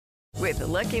With the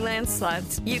Lucky Land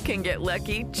Slots, you can get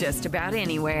lucky just about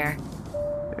anywhere.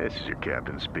 This is your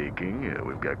captain speaking.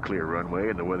 We've got clear runway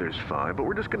and the weather's fine, but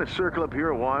we're just going to circle up here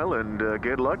a while and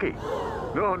get lucky.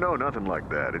 No, nothing like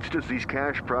that. It's just these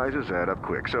cash prizes add up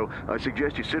quick. So I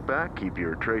suggest you sit back, keep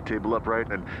your tray table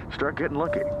upright, and start getting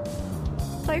lucky.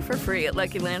 Play for free at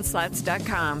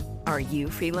LuckyLandSlots.com. Are you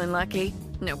feeling lucky?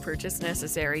 No purchase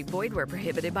necessary. Void where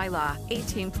prohibited by law.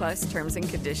 18+ terms and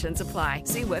conditions apply.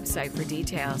 See website for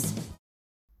details.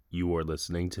 You are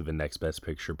listening to the Next Best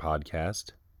Picture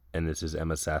podcast, and this is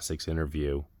Emma Sassik's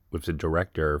interview with the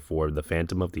director for The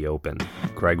Phantom of the Open,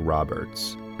 Craig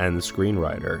Roberts, and the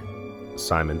screenwriter,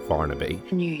 Simon Farnaby.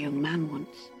 I knew a young man once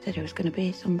said he was going to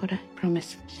be somebody.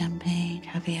 Promised champagne,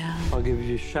 caviar. I'll give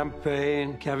you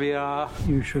champagne, caviar.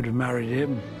 You should have married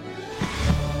him.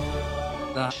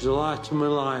 That's the light of my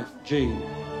life, Jean.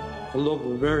 I love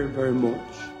her very, very much.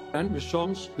 And my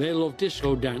sons, they love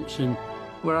disco dancing.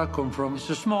 Where I come from, it's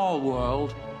a small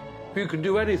world. If you could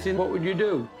do anything, what would you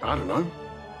do? I don't know.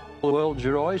 The world's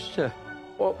your oyster.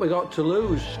 What we got to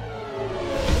lose?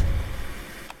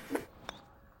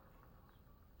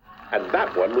 And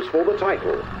that one was for the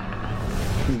title.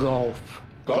 Golf.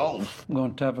 Golf? I'm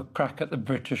going to have a crack at the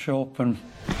British Open.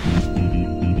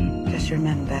 Just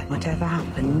remember, whatever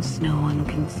happens, no one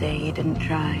can say you didn't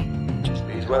try.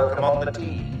 Please welcome on the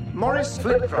tee, Maurice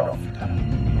Flitcroft.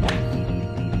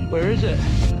 Where is it?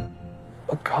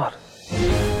 Oh, God.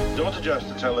 Don't adjust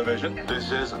the television. This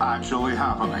is actually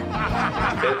happening.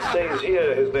 It says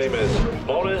here his name is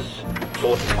Maurice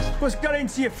Flitcroft. What's got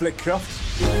into you,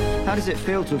 Flitcroft? How does it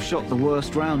feel to have shot the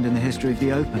worst round in the history of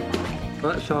the Open?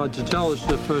 That's hard to tell. It's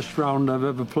the first round I've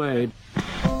ever played. I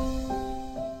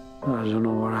don't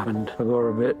know what happened. I got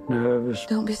a bit nervous.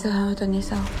 Don't be so hard on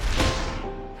yourself.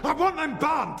 I want them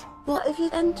banned! What if you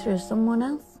enter as someone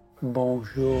else?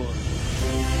 Bonjour.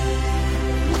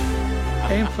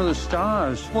 Aim for the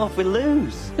stars. What if we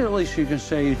lose? At least you can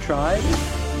say you tried.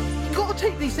 You've got to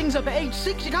take these things up at age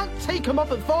 6. You can't take them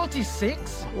up at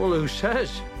 46. Well, who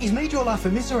says? He's made your life a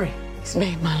misery. He's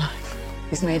made my life.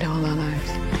 He's made all our lives.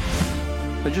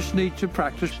 I just need to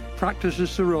practice. Practice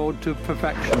is the road to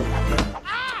perfection.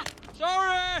 Ah!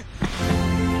 Sorry!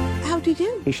 How'd he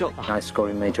do? He shot the highest score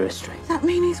in major history. Does that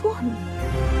mean he's won?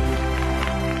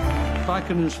 If I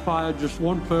can inspire just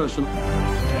one person...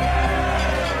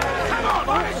 Come on,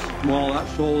 boys! Well,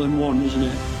 that's all in one, isn't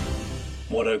it?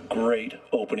 What a great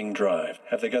opening drive.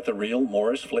 Have they got the real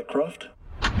Maurice Flitcroft?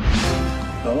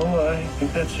 Oh, I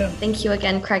think that's him. Thank you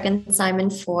again, Craig and Simon,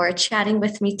 for chatting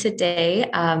with me today.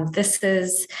 This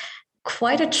is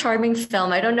quite a charming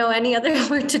film. I don't know any other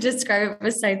word to describe it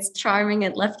besides charming.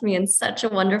 It left me in such a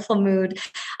wonderful mood.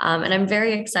 And I'm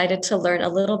very excited to learn a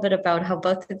little bit about how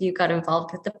both of you got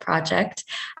involved with the project.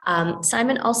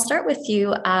 Simon, I'll start with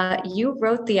you. You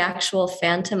wrote the actual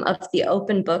Phantom of the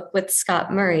Open book with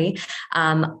Scott Murray.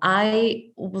 I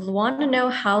want to know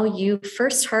how you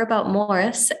first heard about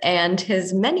Maurice and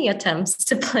his many attempts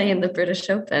to play in the British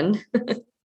Open.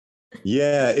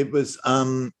 Yeah, it was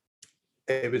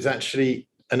actually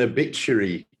an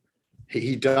obituary.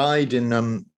 He died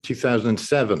in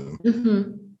 2007.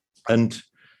 Mm-hmm. And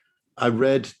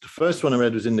the first one I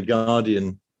read was in The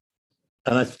Guardian.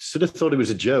 And I sort of thought it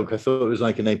was a joke. I thought it was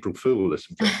like an April Fool or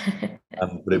something.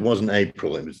 But it wasn't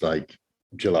April. It was like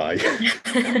July.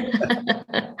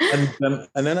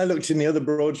 and then I looked in the other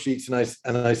broadsheets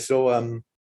and I saw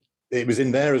it was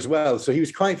in there as well. So he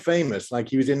was quite famous. Like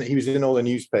he was in all the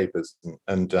newspapers.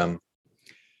 And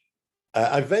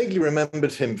I vaguely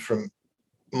remembered him from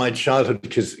my childhood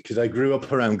because I grew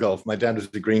up around golf. My dad was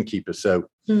a greenkeeper, so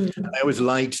I always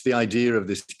liked the idea of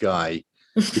this guy.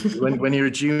 when you're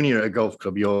a junior at a golf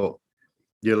club, you're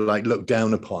like looked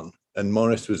down upon, and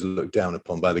Maurice was looked down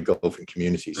upon by the golfing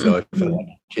community. So I felt like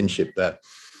kinship there.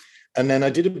 And then I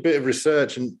did a bit of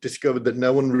research and discovered that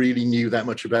no one really knew that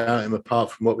much about him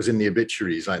apart from what was in the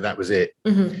obituaries. Like that was it.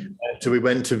 Mm-hmm. So we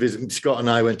went to visit. Scott and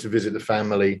I went to visit the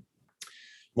family.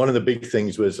 One of the big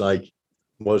things was like,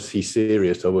 was he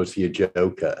serious or was he a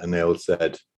joker? And they all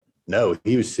said, no,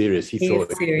 he was serious. He thought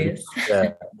was serious.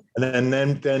 Yeah. And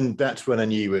then that's when I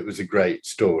knew it was a great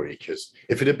story, because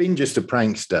if it had been just a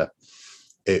prankster,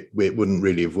 it wouldn't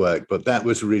really have worked. But that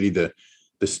was really the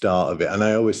start of it. And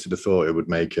I always sort of thought it would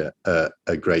make a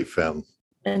great film.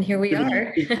 And here we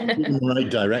are. Right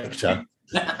director.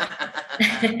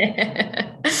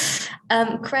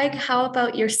 Craig, how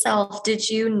about yourself? Did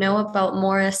you know about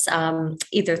Maurice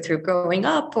either through growing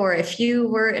up or if you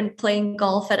were playing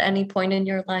golf at any point in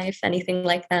your life, anything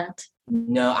like that?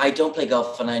 No, I don't play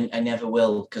golf and I never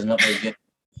will because I'm not very good.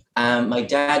 My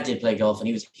dad did play golf and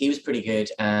he was pretty good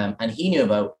and he knew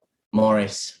about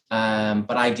Morris,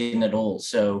 but I didn't at all.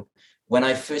 So when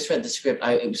I first read the script,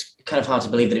 it was kind of hard to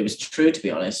believe that it was true, to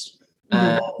be honest.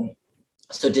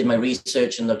 So did my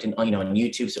research and looked on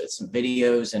YouTube, so it's some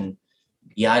videos, and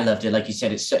yeah, I loved it. Like you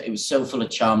said, it was so full of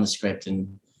charm, the script,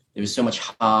 and there was so much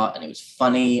heart, and it was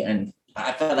funny, and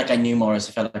I felt like I knew Morris.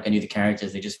 I felt like I knew the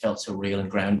characters. They just felt so real and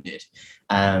grounded.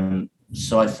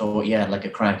 So I thought, yeah, like a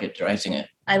crack at directing it.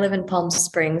 I live in Palm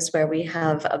Springs, where we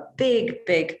have a big,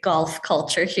 big golf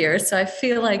culture here. So I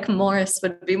feel like Morris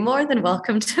would be more than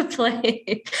welcome to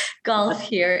play golf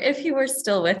here if he were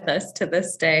still with us to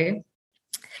this day.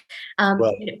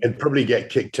 Well, it'd probably get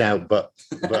kicked out, but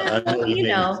I know what you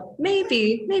mean.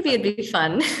 Maybe it'd be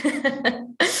fun.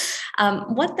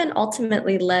 What then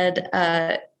ultimately led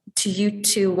to you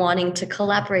two wanting to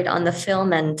collaborate on the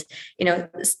film? And,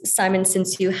 Simon,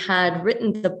 since you had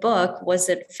written the book, was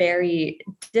it very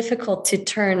difficult to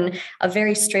turn a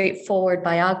very straightforward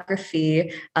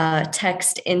biography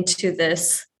text into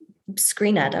this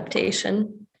screen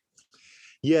adaptation?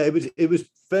 Yeah, it was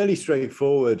fairly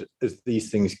straightforward as these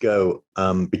things go,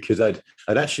 because I'd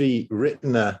actually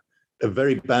written a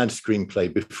very bad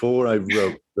screenplay before I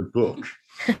wrote the book.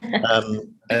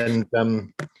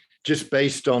 Just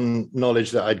based on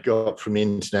knowledge that I'd got from the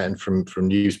internet and from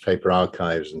newspaper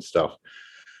archives and stuff.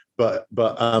 So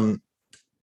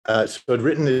I'd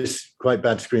written this quite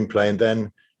bad screenplay, and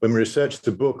then when we researched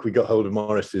the book, we got hold of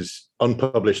Morris's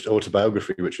unpublished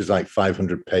autobiography, which was like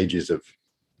 500 pages of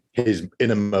his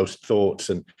innermost thoughts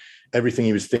and everything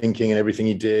he was thinking and everything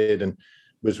he did, and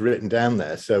was written down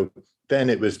there. So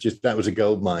then it was that was a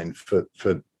goldmine for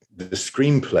the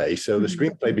screenplay. So the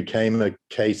screenplay became a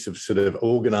case of sort of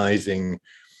organizing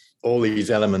all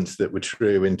these elements that were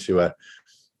true into a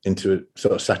sort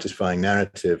of satisfying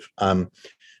narrative. And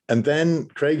then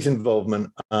Craig's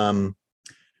involvement,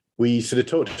 we sort of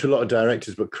talked to a lot of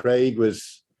directors, but Craig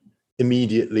was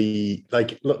immediately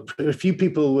like, look, a few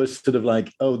people were sort of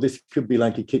like, oh, this could be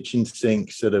like a kitchen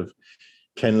sink sort of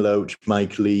Ken Loach,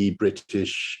 Mike Leigh,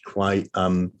 British, quite,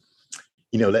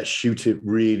 let's shoot it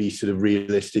really sort of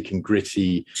realistic and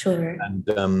gritty. Sure.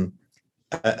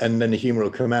 And then the humor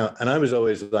will come out. And I was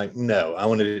always like, no, I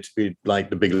wanted it to be like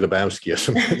The Big Lebowski or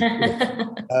something.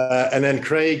 And then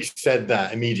Craig said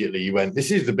that immediately. He went,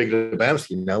 this is The Big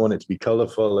Lebowski. And I want it to be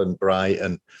colorful and bright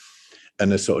and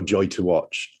a sort of joy to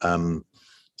watch.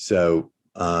 So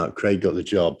Craig got the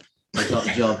job. I got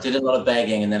the job, did a lot of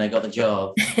begging, and then I got the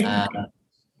job.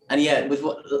 And yeah, with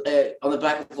what on the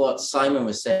back of what Simon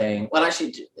was saying, well,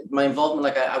 actually, my involvement,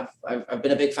 like I've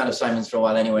been a big fan of Simon's for a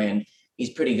while anyway, and he's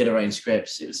pretty good at writing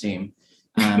scripts, it would seem.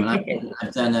 And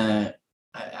I've done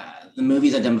the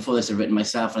movies I've done before this I've written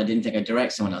myself, and I didn't think I'd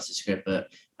direct someone else's script, but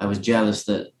I was jealous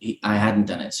that I hadn't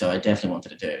done it, so I definitely wanted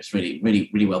to do it. It's really, really,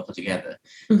 really well put together.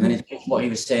 Mm-hmm. And then what he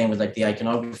was saying with like the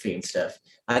iconography and stuff,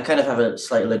 I kind of have a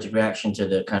slight allergic reaction to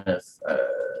the kind of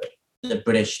the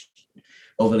British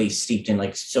overly steeped in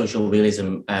like social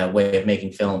realism way of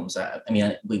making films.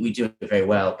 We do it very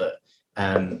well, but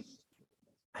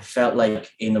I felt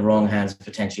like in the wrong hands,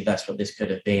 potentially that's what this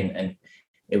could have been. And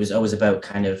it was always about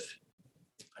kind of,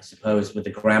 I suppose, with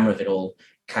the grammar of it all,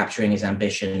 capturing his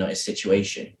ambition, not his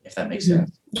situation, if that makes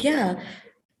sense. Yeah.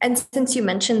 And since you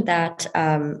mentioned that,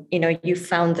 you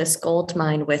found this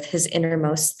goldmine with his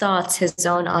innermost thoughts, his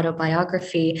own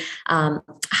autobiography,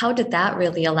 how did that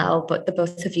really allow the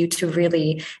both of you to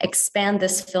really expand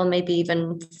this film maybe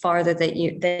even farther than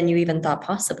you even thought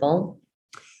possible?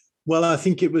 Well, I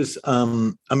think it was,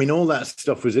 all that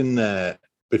stuff was in there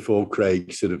before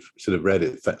Craig sort of read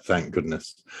it, thank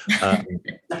goodness. And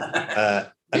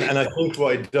I think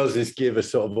what it does is give a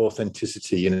sort of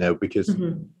authenticity, because...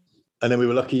 Mm-hmm. And then we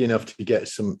were lucky enough to get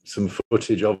some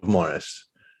footage of Morris,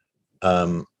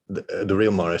 the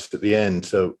real Morris at the end.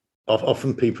 So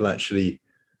often people actually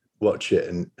watch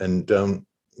it and don't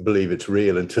believe it's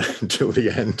real until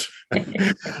the end.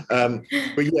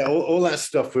 But yeah, all that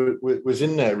stuff was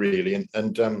in there really.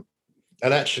 And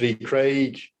actually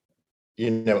Craig,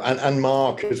 and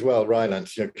Mark as well,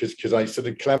 Rylance, because I sort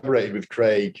of collaborated with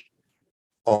Craig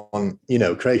on,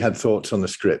 Craig had thoughts on the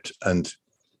script and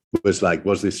was like,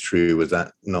 was this true? Was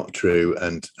that not true?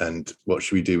 And what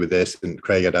should we do with this? And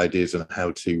Craig had ideas on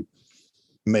how to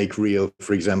make real,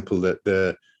 for example,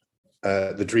 the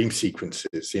dream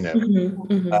sequences, Mm-hmm,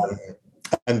 mm-hmm.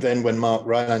 And then when Mark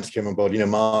Rylance came on board,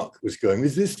 Mark was going,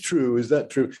 is this true? Is that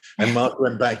true? And Mark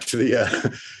went back to the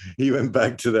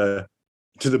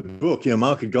book.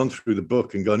 Mark had gone through the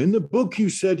book and gone, in the book you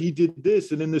said he did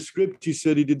this, and in the script you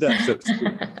said he did that. So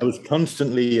I was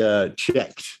constantly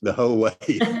checked the whole way.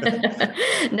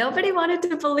 Nobody wanted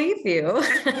to believe you.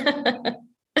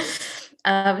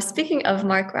 Speaking of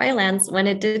Mark Rylance, when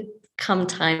it did come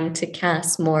time to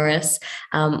cast Morris,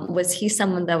 was he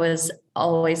someone that was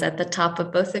always at the top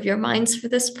of both of your minds for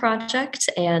this project?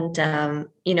 And,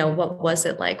 what was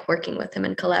it like working with him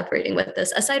and collaborating with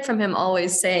this, aside from him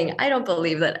always saying, I don't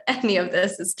believe that any of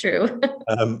this is true?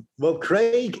 Well,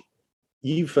 Craig,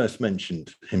 you first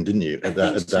mentioned him, didn't you, at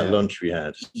that lunch we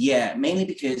had? Yeah, mainly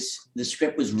because the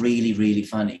script was really, really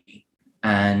funny.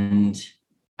 And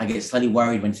I get slightly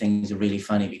worried when things are really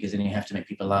funny because then you have to make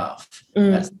people laugh.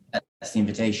 That's the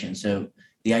invitation. So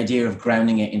the idea of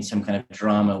grounding it in some kind of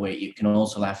drama where you can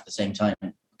also laugh at the same time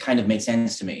kind of made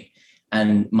sense to me.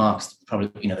 And Mark's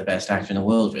probably, the best actor in the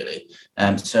world, really.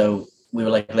 So we were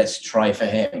like, let's try for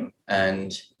him.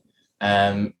 And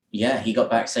he got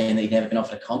back saying that he'd never been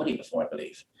offered a comedy before, I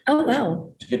believe. Oh,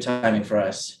 wow. It's good timing for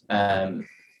us.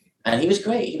 And he was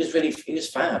great. He was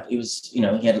fab. He was, he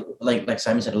had, like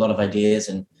Simon said, a lot of ideas,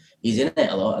 and he's in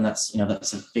it a lot. And that's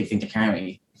a big thing to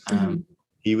carry.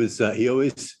 He was,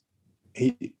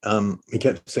 he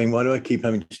kept saying, why do I keep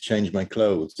having to change my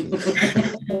clothes? Because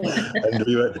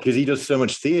he does so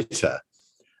much theatre,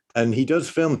 and he does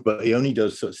films, but he only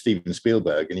does sort of Steven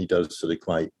Spielberg, and he does sort of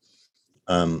quite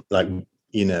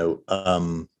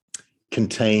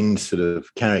contained sort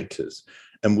of characters.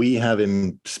 And we have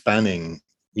him spanning,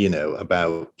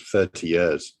 about 30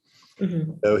 years.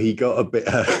 Mm-hmm. So he got a bit,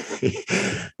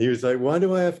 he was like, why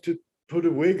do I have to put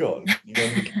a wig on? You're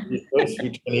supposed to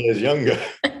be 20 years younger.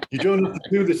 You don't have to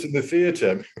do this in the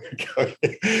theatre.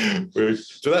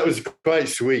 So that was quite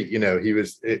sweet.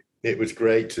 It was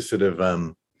great to sort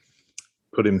of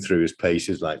put him through his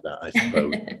paces like that, I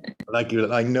suppose. like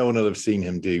no one will have seen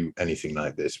him do anything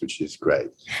like this, which is great.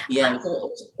 Yeah,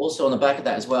 also on the back of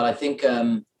that as well, I think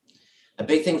a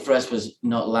big thing for us was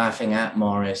not laughing at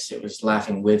Morris, it was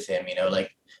laughing with him,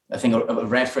 I think a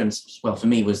reference, well, for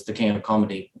me, was The King of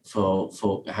Comedy for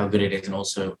how good it is, and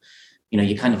also,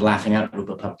 you're kind of laughing at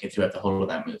Rupert Pupkin throughout the whole of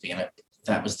that movie, and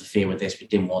that was the fear with this. We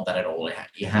didn't want that at all.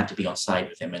 You had to be on side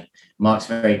with him, and Mark's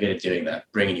very good at doing that,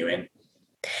 bringing you in.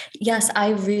 Yes,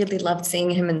 I really loved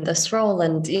seeing him in this role.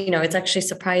 And, it's actually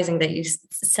surprising that you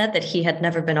said that he had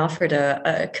never been offered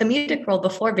a comedic role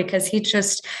before, because he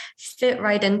just fit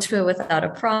right into it without a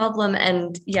problem.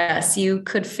 And yes, you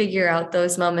could figure out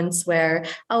those moments where,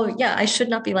 oh yeah, I should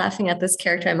not be laughing at this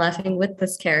character. I'm laughing with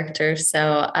this character.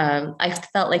 So I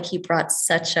felt like he brought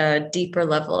such a deeper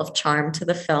level of charm to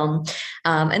the film.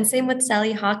 And same with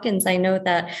Sally Hawkins. I know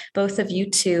that both of you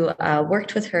two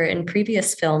worked with her in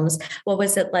previous films. What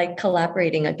was it like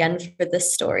collaborating again for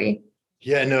this story?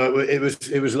 Yeah, no, it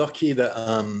was lucky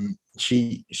that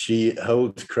she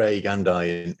holds Craig and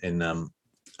I in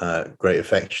great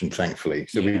affection, thankfully.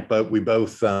 So we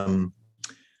both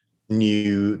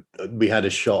knew we had a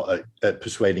shot at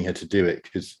persuading her to do it,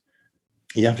 because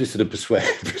you have to sort of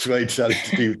persuade Sally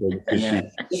to do things.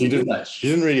 She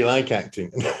doesn't really like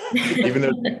acting, even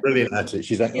though she's brilliant at it.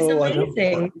 She's like,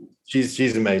 amazing.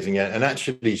 She's amazing, yeah. And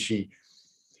actually, she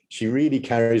really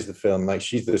carries the film. Like,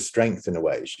 she's the strength in a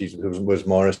way. She was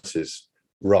Morris's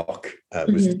rock,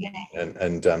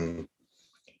 and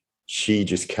she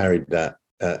just carried that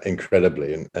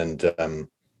incredibly. And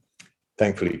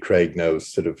thankfully, Craig knows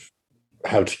sort of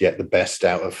how to get the best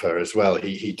out of her as well.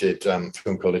 He did a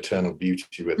film called Eternal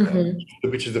Beauty with her,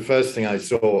 which is the first thing I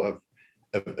saw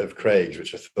of Craig's,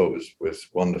 which I thought was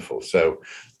wonderful. So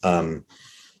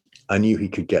I knew he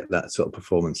could get that sort of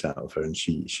performance out of her, and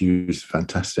she was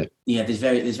fantastic. Yeah, there's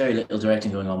very little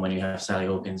directing going on when you have Sally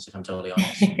Hawkins, if I'm totally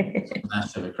honest. It's a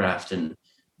master of a craft, and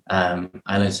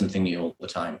I learn something new all the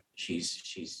time. She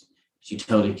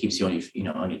totally keeps you on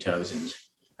your toes,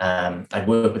 and I'd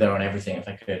work with her on everything if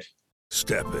I could.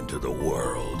 Step into the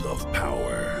world of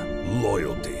power,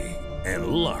 loyalty, and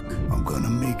luck. I'm gonna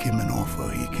make him an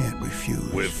offer he can't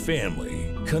refuse. With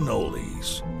family,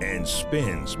 cannolis, and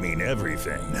spins mean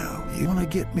everything. Now, you wanna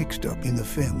get mixed up in the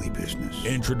family business.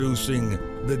 Introducing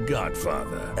The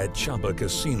Godfather at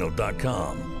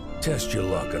ChumbaCasino.com. Test your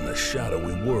luck in the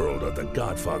shadowy world of The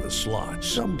Godfather slot.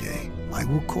 Someday, I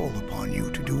will call upon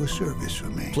you to do a service for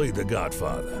me. Play The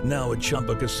Godfather now at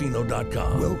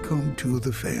ChumbaCasino.com. Welcome to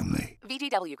the family.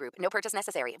 VGW Group. No purchase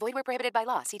necessary. Void where prohibited by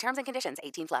law. See terms and conditions.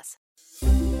 18+.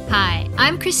 Hi,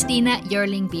 I'm Christina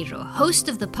Yerling Biro, host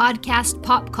of the podcast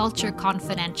Pop Culture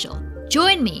Confidential.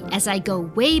 Join me as I go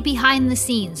way behind the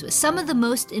scenes with some of the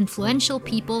most influential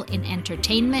people in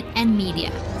entertainment and media.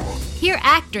 Hear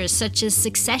actors such as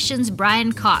Succession's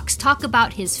Brian Cox talk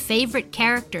about his favorite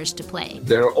characters to play.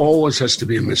 There always has to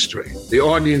be a mystery. The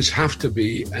audience have to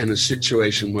be in a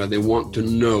situation where they want to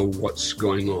know what's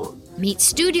going on. Meet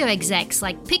studio execs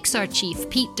like Pixar chief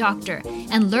Pete Docter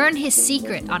and learn his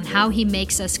secret on how he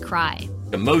makes us cry.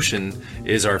 Emotion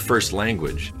is our first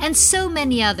language. And so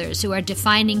many others who are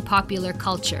defining popular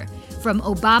culture, from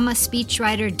Obama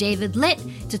speechwriter David Litt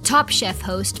to Top Chef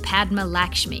host Padma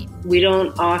Lakshmi. We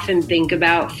don't often think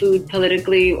about food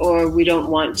politically, or we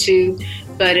don't want to,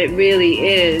 but it really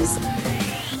is.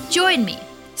 Join me.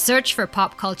 Search for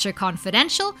Pop Culture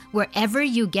Confidential wherever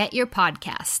you get your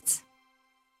podcasts.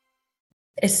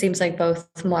 It seems like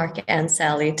both Mark and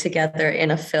Sally together in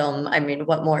a film. I mean,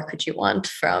 what more could you want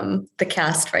from the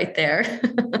cast right there?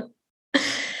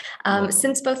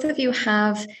 Since both of you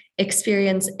have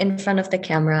experience in front of the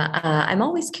camera, I'm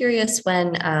always curious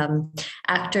when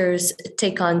actors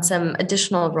take on some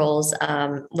additional roles,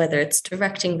 whether it's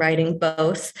directing, writing,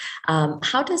 both.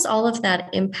 How does all of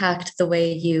that impact the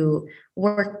way you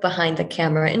work behind the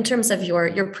camera in terms of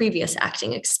your previous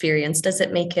acting experience? Does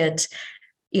it make it,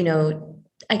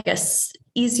 I guess,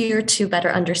 easier to better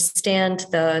understand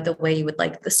the way you would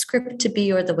like the script to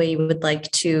be, or the way you would like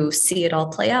to see it all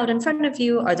play out in front of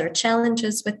you? Are there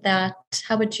challenges with that?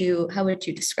 How would you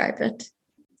describe it?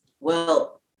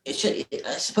 Well, I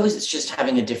suppose it's just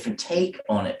having a different take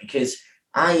on it, because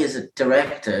I, as a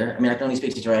director, I can only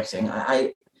speak to directing.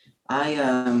 I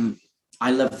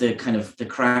love the kind of the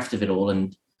craft of it all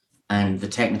and the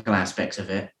technical aspects of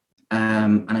it.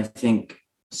 And I think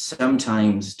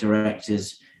sometimes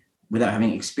directors, without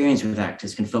having experience with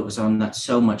actors, can focus on that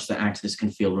so much that actors can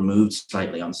feel removed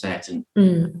slightly on set and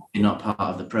they're not part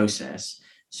of the process.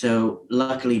 So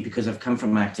luckily, because I've come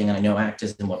from acting and I know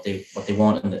actors and what they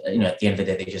want, and at the end of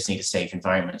the day, they just need a safe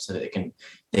environment so that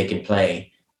they can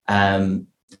play.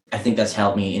 I think that's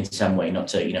helped me in some way, not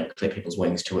to clip people's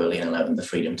wings too early and allow them the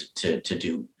freedom to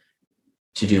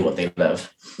do what they love.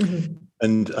 Mm-hmm.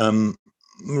 And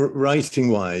writing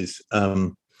wise,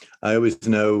 I always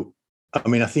know.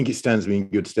 I think it stands me in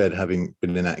good stead having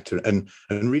been an actor and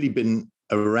really been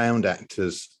around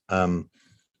actors,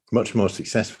 much more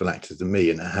successful actors than me,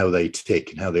 and how they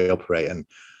tick and how they operate. And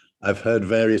I've heard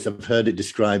it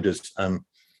described as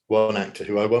one actor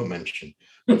who I won't mention,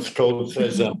 but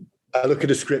says, I look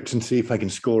at a script and see if I can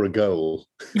score a goal.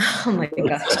 Oh my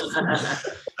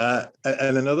gosh.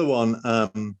 And another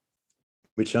one,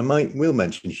 which I will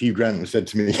mention, Hugh Grant said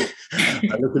to me,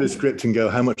 I look at a script and go,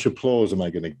 how much applause am I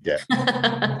going to get?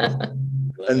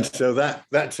 And so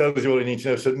that tells you all you need to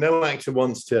know. So no actor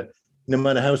wants to, no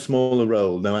matter how small a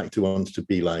role, no actor wants to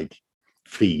be like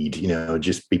feed,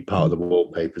 just be part of the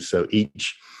wallpaper. So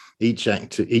each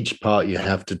actor, each part you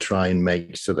have to try and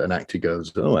make so that an actor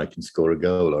goes, oh, I can score a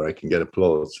goal or I can get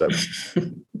applause.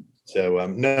 So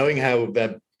knowing how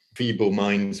their feeble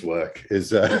minds work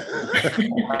is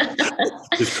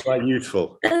quite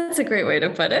useful. That's a great way to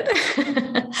put it.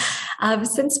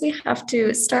 Since we have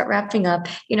to start wrapping up,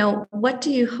 what do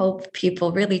you hope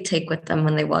people really take with them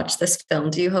when they watch this film?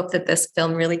 Do you hope that this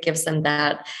film really gives them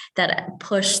that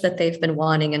push that they've been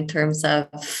wanting in terms of,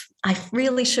 I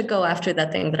really should go after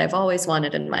that thing that I've always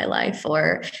wanted in my life?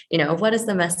 Or, what is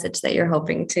the message that you're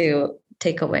hoping to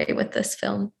take away with this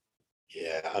film?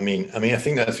 Yeah, I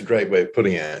think that's a great way of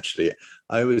putting it, actually.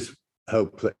 I always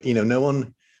hope that, no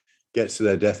one gets to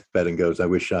their deathbed and goes, I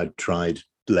wish I'd tried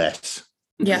less.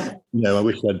 Yeah. I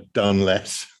wish I'd done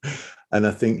less. And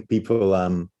I think people,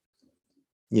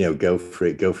 go for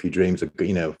it, go for your dreams. If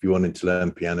you wanted to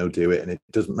learn piano, do it. And it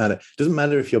doesn't matter. It doesn't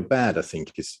matter if you're bad, I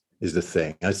think is the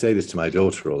thing. I say this to my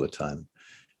daughter all the time.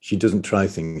 She doesn't try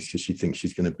things because she thinks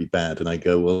she's going to be bad. And I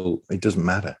go, well, it doesn't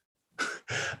matter.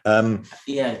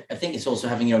 Yeah, I think it's also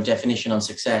having your own definition on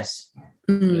success.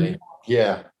 Really.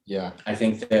 Yeah. I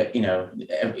think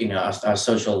that our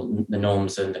social the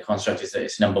norms and the construct is that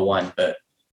it's number one, but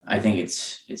I think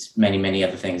it's many, many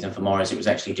other things. And for Morris, it was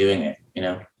actually doing it.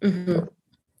 Mm-hmm.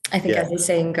 I think, as the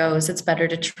saying goes, it's better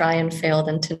to try and fail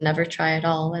than to never try at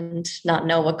all and not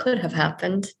know what could have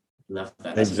happened. Love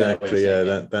that. Exactly. Yeah,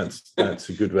 that's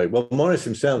a good way. Well, Morris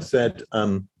himself said,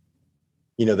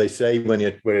 they say when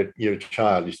you're a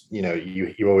child,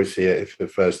 you always hear, if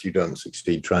at first you don't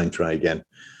succeed, try again.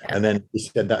 Yeah. And then he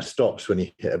said that stops when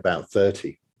you hit about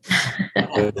 30.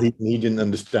 he didn't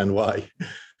understand why.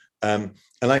 And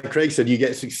like Craig said, you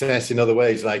get success in other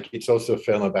ways. Like it's also a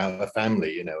film about a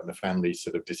family, and the family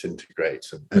sort of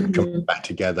disintegrates and comes back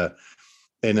together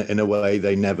in a way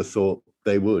they never thought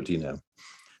they would,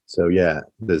 So yeah,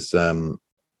 there's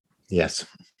yes.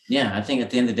 Yeah, I think at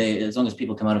the end of the day, as long as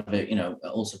people come out of it,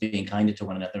 also being kinder to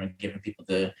one another and giving people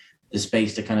the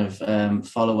space to kind of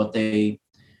follow what they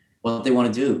want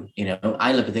to do.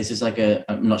 I look at this as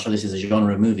I'm not sure this is a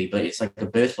genre movie, but it's like a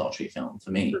birth lottery film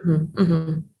for me. Mm-hmm.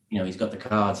 Mm-hmm. He's got the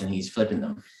cards and he's flipping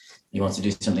them. He wants to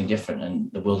do something different,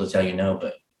 and the world will tell you no,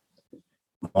 but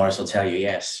Morris will tell you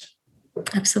yes.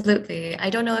 Absolutely. I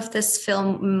don't know if this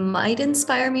film might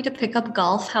inspire me to pick up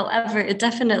golf. However, it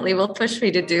definitely will push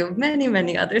me to do many,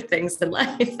 many other things in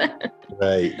life.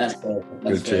 Right. That's good.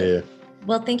 Good to hear.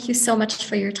 Well, thank you so much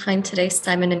for your time today,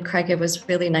 Simon and Craig. It was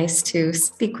really nice to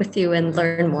speak with you and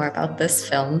learn more about this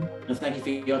film. No, thank you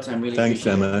for your time. Really. Thanks,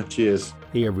 Emma. Cheers.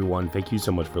 Hey everyone, thank you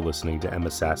so much for listening to Emma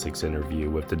Sassik's interview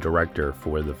with the director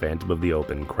for The Phantom of the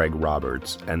Open, Craig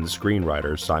Roberts, and the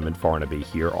screenwriter, Simon Farnaby,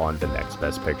 here on the Next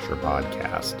Best Picture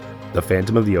podcast. The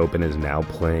Phantom of the Open is now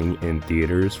playing in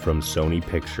theaters from Sony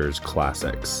Pictures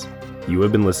Classics. You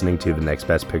have been listening to the Next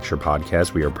Best Picture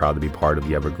podcast. We are proud to be part of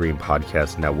the Evergreen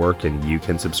Podcast Network, and you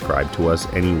can subscribe to us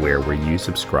anywhere where you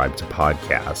subscribe to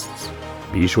podcasts.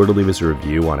 Be sure to leave us a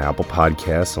review on Apple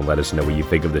Podcasts and let us know what you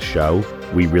think of the show.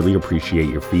 We really appreciate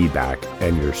your feedback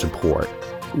and your support,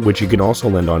 which you can also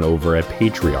lend on over at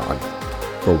Patreon.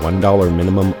 For $1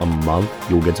 minimum a month,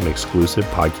 you'll get some exclusive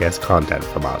podcast content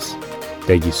from us.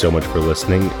 Thank you so much for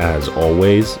listening, as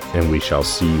always, and we shall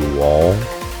see you all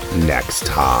next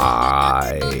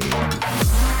time.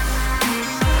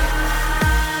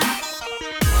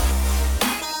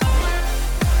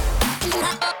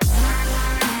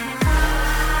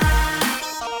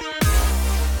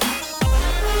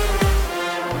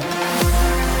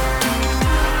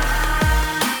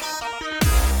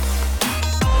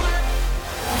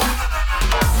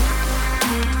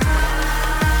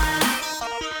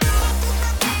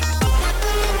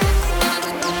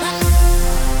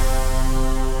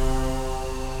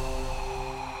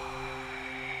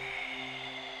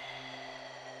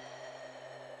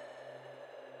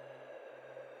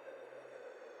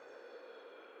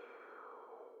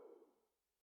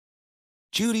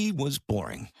 Judy was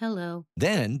boring. Hello.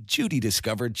 Then Judy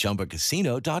discovered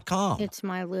ChumbaCasino.com. It's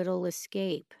my little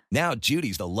escape. Now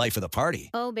Judy's the life of the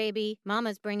party. Oh, baby,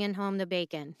 mama's bringing home the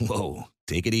bacon. Whoa,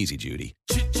 take it easy, Judy.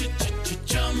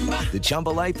 The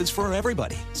Chumba life is for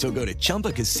everybody. So go to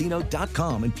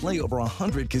ChumbaCasino.com and play over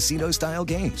 100 casino-style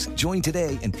games. Join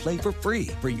today and play for free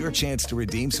for your chance to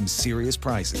redeem some serious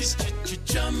prizes.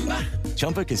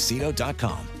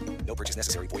 ChumbaCasino.com. No purchase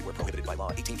necessary. Void where prohibited by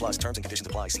law. 18+ terms and conditions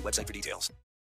apply. See website for details.